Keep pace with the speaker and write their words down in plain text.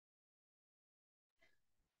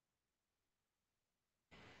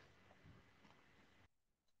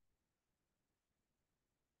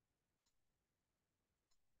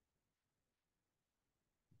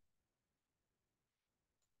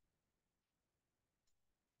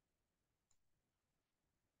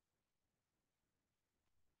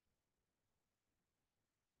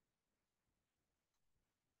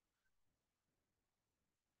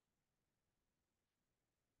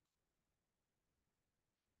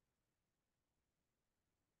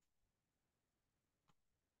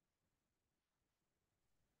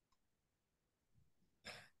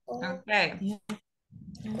Okay. Yeah.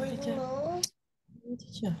 Hello,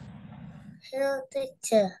 teacher. Hello,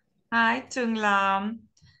 teacher. Hi, Tung.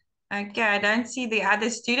 Okay, I don't see the other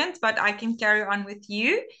students, but I can carry on with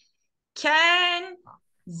you. Can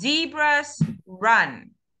zebras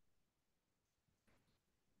run?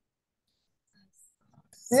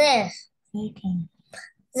 Yes, They can.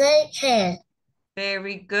 they can.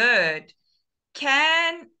 Very good.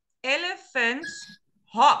 Can elephants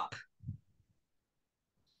hop?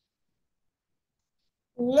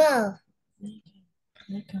 No, They can.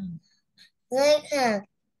 They can. they can.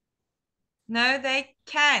 No, they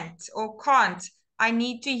can't or can't. I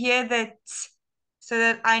need to hear that so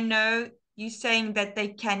that I know you saying that they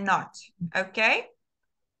cannot. Okay?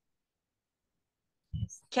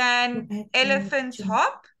 Yes. Can elephants Teacher.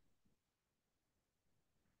 hop?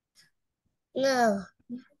 No,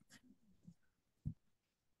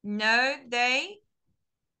 No, they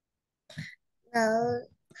no,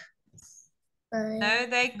 no,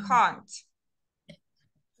 they can't.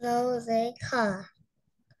 no, they can't.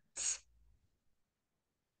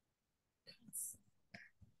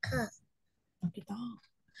 Cause, Okay, dog.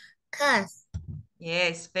 cause.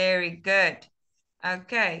 Yes, very good.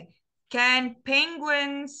 Okay. Can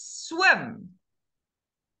penguins swim?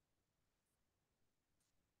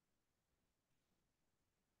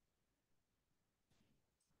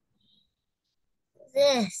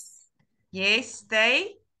 Yes, Yes,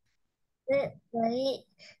 they. they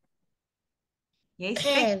Yes,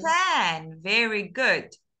 they can. can. Very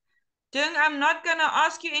good. Dung, I'm not going to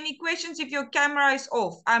ask you any questions if your camera is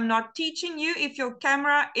off. I'm not teaching you if your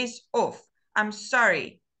camera is off. I'm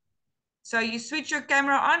sorry. So you switch your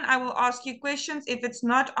camera on. I will ask you questions. If it's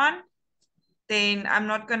not on, then I'm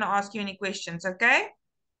not going to ask you any questions, okay?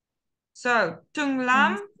 So, Tung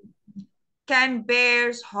Lam, can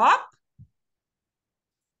bears hop?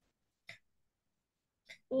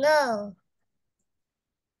 No,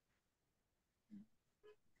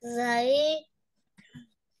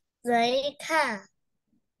 they can't.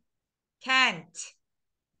 Can't.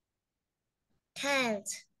 Can't.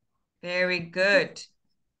 Very good.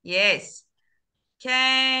 Yes.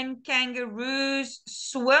 Can kangaroos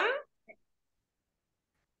swim?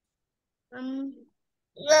 No,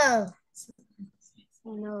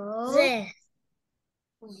 no. Yes,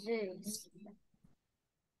 yes.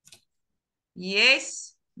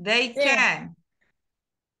 Yes, they Yes. can.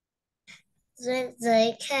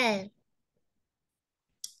 They can.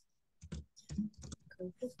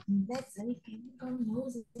 That they can. Con no,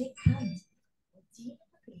 they can't.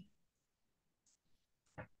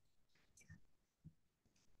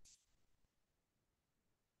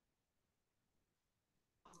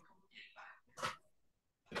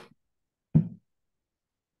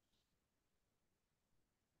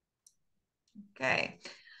 Okay.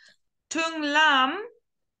 Tung Lam,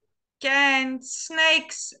 can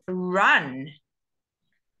snakes run?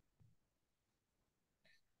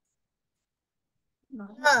 No,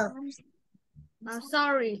 I'm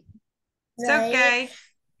sorry. It's they okay.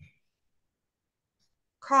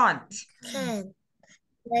 Can't. can.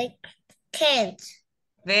 They can't.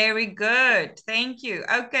 Very good. Thank you.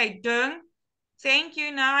 Okay, Dung. Thank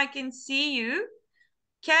you. Now I can see you.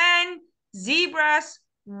 Can zebras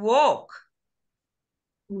walk?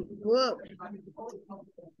 Work.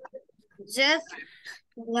 Yes,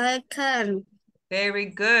 they can. Very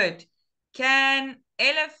good. Can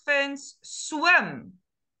elephants swim?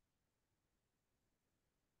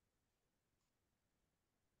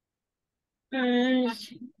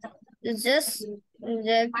 Yes,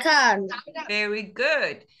 they can. Very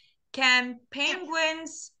good. Can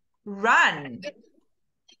penguins run?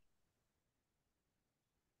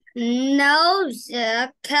 No, they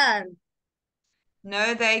can.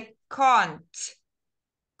 No, they can't.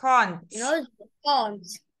 Can't. No, they can't.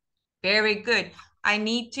 Very good. I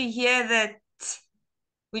need to hear that,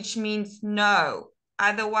 which means no.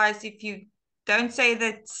 Otherwise, if you don't say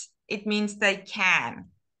that, it means they can.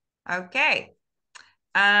 Okay.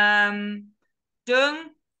 Dung,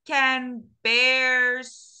 can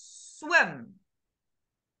bears swim?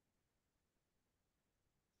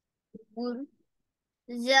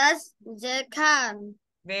 Yes, they can.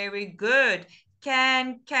 Very good.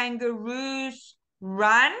 Can kangaroos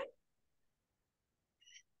run?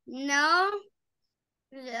 No,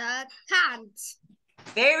 they can't.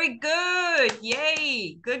 Very good.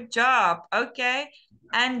 Yay. Good job. Okay.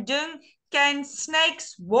 And Dung, can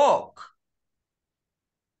snakes walk?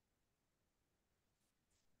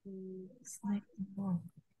 Snake walk.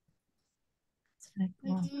 Snake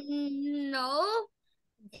walk. No,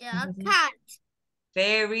 they can't.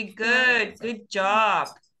 Very good. Good job.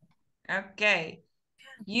 Okay.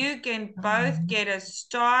 You can both get a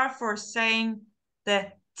star for saying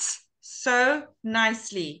the t so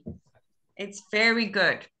nicely. It's very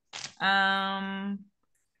good.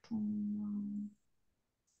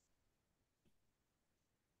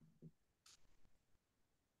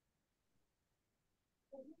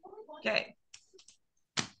 Okay.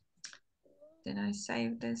 Did I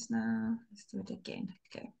save this now? Let's do it again.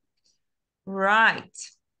 Okay. Right.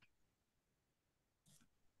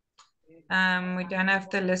 We don't have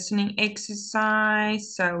the listening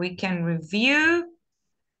exercise, so we can review.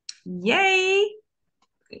 Yay!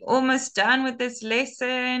 We're almost done with this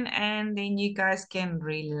lesson, and then you guys can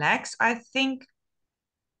relax, I think.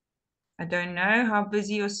 I don't know how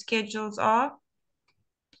busy your schedules are.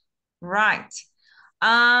 Right.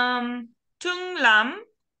 Tung Lam.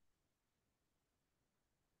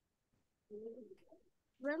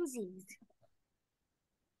 Roses.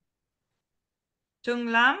 Tung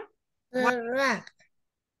Lam. Giraffe.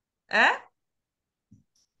 Eh?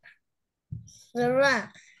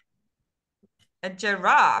 Giraffe. A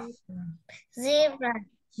giraffe. Zebra.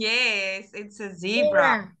 Yes, it's a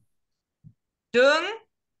zebra. Zebra.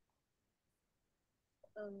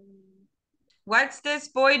 Dung, what's this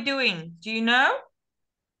boy doing? Do you know?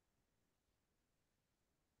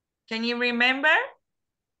 Can you remember?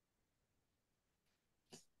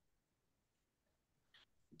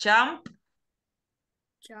 Jump.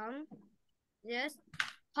 Jump. Yes.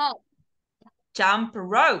 Hop. Jump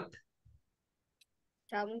rope.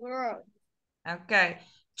 Jump rope. Okay.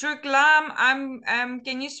 Truc Lam,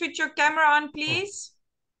 can you switch your camera on, please?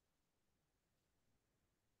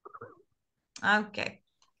 Okay.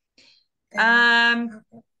 Tung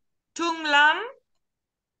Lam.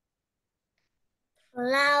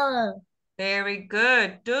 Flower. Very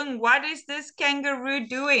good. Dung, what is this kangaroo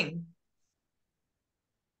doing?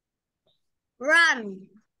 Run.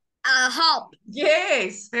 Hop.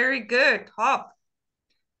 Yes, very good. Hop.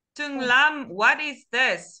 Tung Lam, what is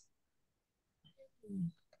this?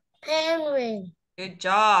 Penguin. Good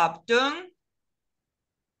job. Dung?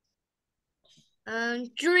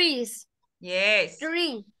 Trees. Yes.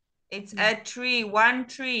 Tree. It's a tree, one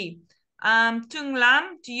tree. Tung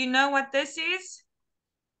Lam, do you know what this is?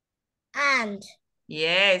 And.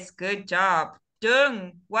 Yes, good job.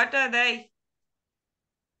 Dung, what are they?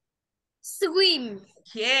 Swim.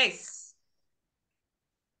 Yes.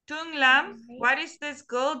 Tung Lam, what is this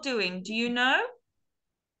girl doing? Do you know?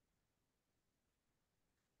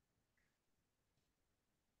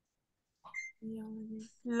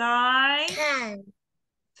 Fly. Can.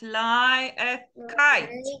 Fly a kite.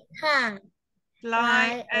 Can.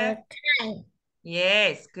 Fly a... kite.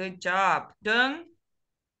 Yes, good job. Dung?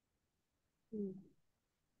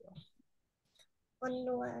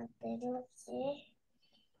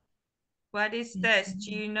 What is this?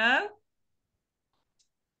 Do you know?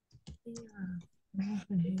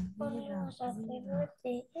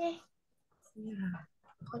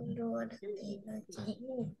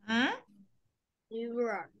 Hmm?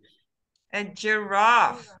 A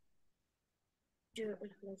giraffe.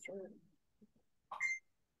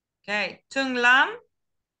 Okay, Tung Lam?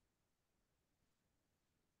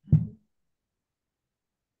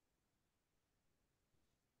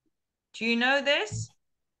 Do you know this?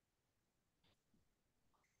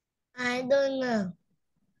 I don't know.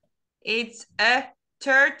 It's a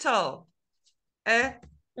turtle. A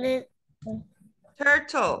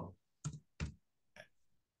turtle.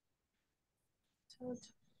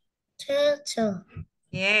 Turtle.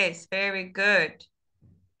 Yes, very good.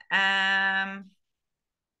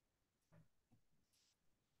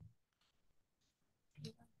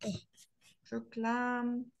 Truc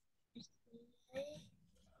Lam.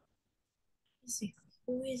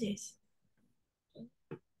 Who is this?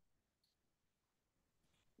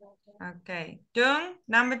 Okay. Dung,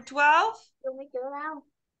 number 12.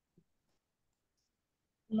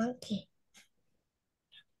 Monkey.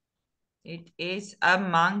 It is a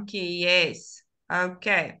monkey, yes.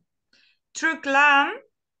 Okay. Truc Lam.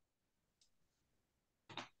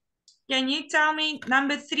 Can you tell me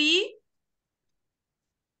number 3?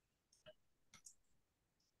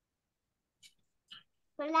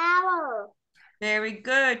 Flower. Very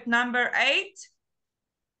good. Number 8.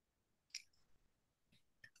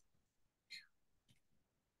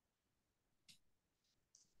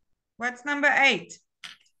 What's number 8?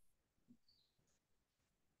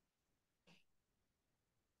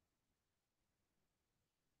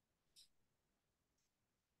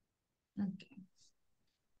 Okay.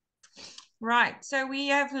 Right. So we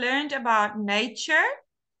have learned about nature,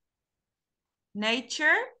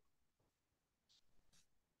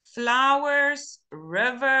 flowers,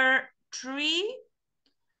 river, tree.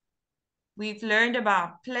 We've learned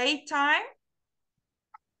about playtime,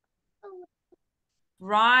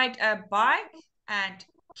 ride a bike, and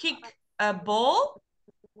kick a ball.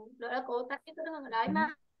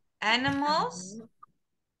 Animals,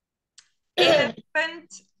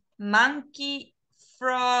 elephant, monkey,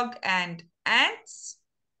 frog, and ants.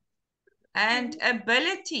 And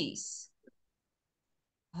abilities,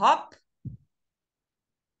 hop,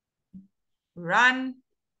 run,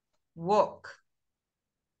 walk.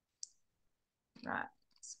 Right.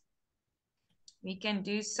 We can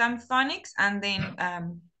do some phonics and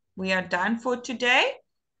then we are done for today.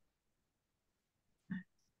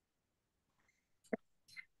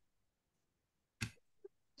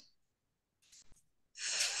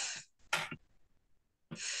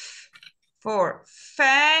 For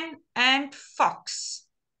fan and fox.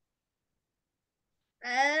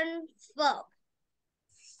 And fox.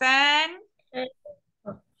 Fan,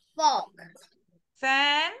 Fox.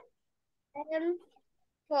 fan, And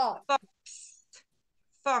fox.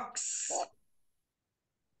 fox.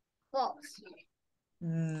 Fox.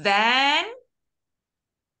 Van,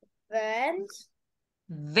 Van.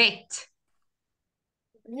 vet.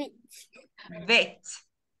 Wheat. Vet.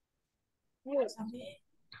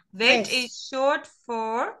 Vet is short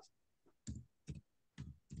for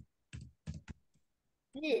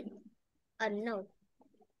No.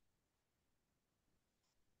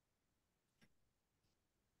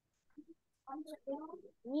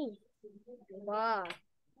 Wow.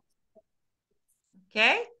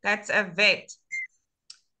 okay, that's a vet.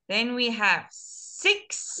 Then we have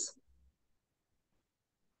six.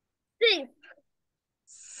 Six.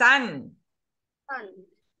 Sun. Sun.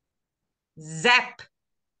 Zap.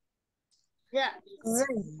 Yeah.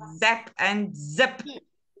 Zap and zip.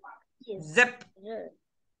 Zip.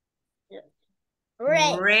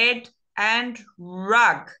 Red. Red and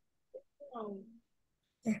rug.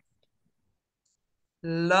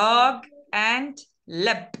 Log and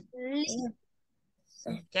lip.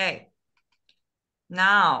 Okay.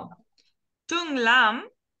 Now, Tung Lam,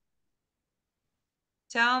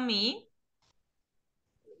 tell me,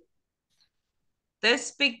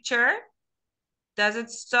 this picture, does it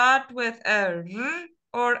start with a R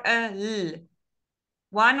or a L?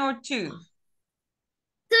 One or two?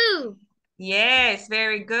 Two. Yes,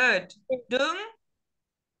 very good. Dung,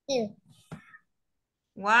 Two.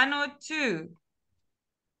 one or two?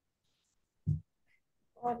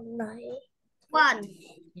 One.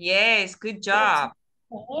 Yes, good job.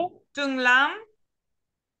 Tung Lam,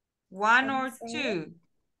 one or two?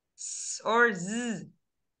 S or Z?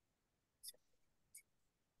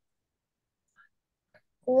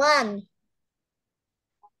 One.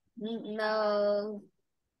 No.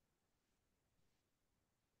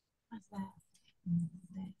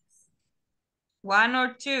 One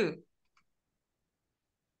or two?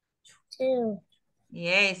 Two.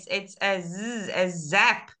 Yes, it's a Z, a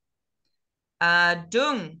zap.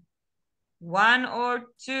 Dung, one or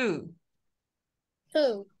two?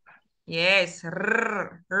 Two. Yes,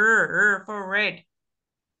 r for red.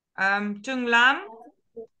 Tung Lam,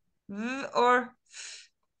 V or F?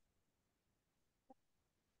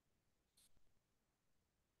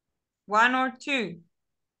 One or two?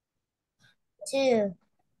 Two.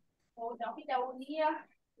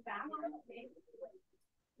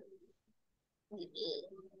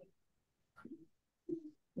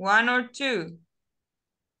 One or two?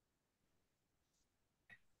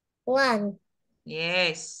 One.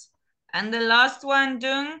 Yes. And the last one,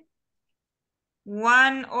 Dung?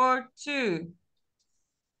 One or two?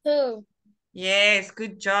 Two. Yes,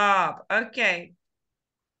 good job. Okay.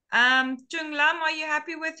 Tung Lam, are you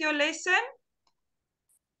happy with your lesson?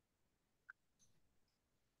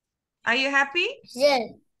 Are you happy? Yes.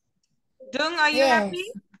 Dung, are you Yes. happy?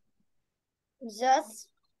 Just.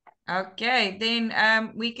 Okay,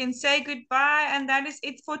 then we can say goodbye, and that is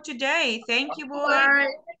it for today. Thank you, boys. Bye.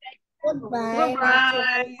 Goodbye.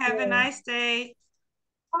 Bye. Have a nice day.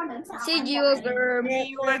 See you again. See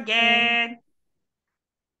you again.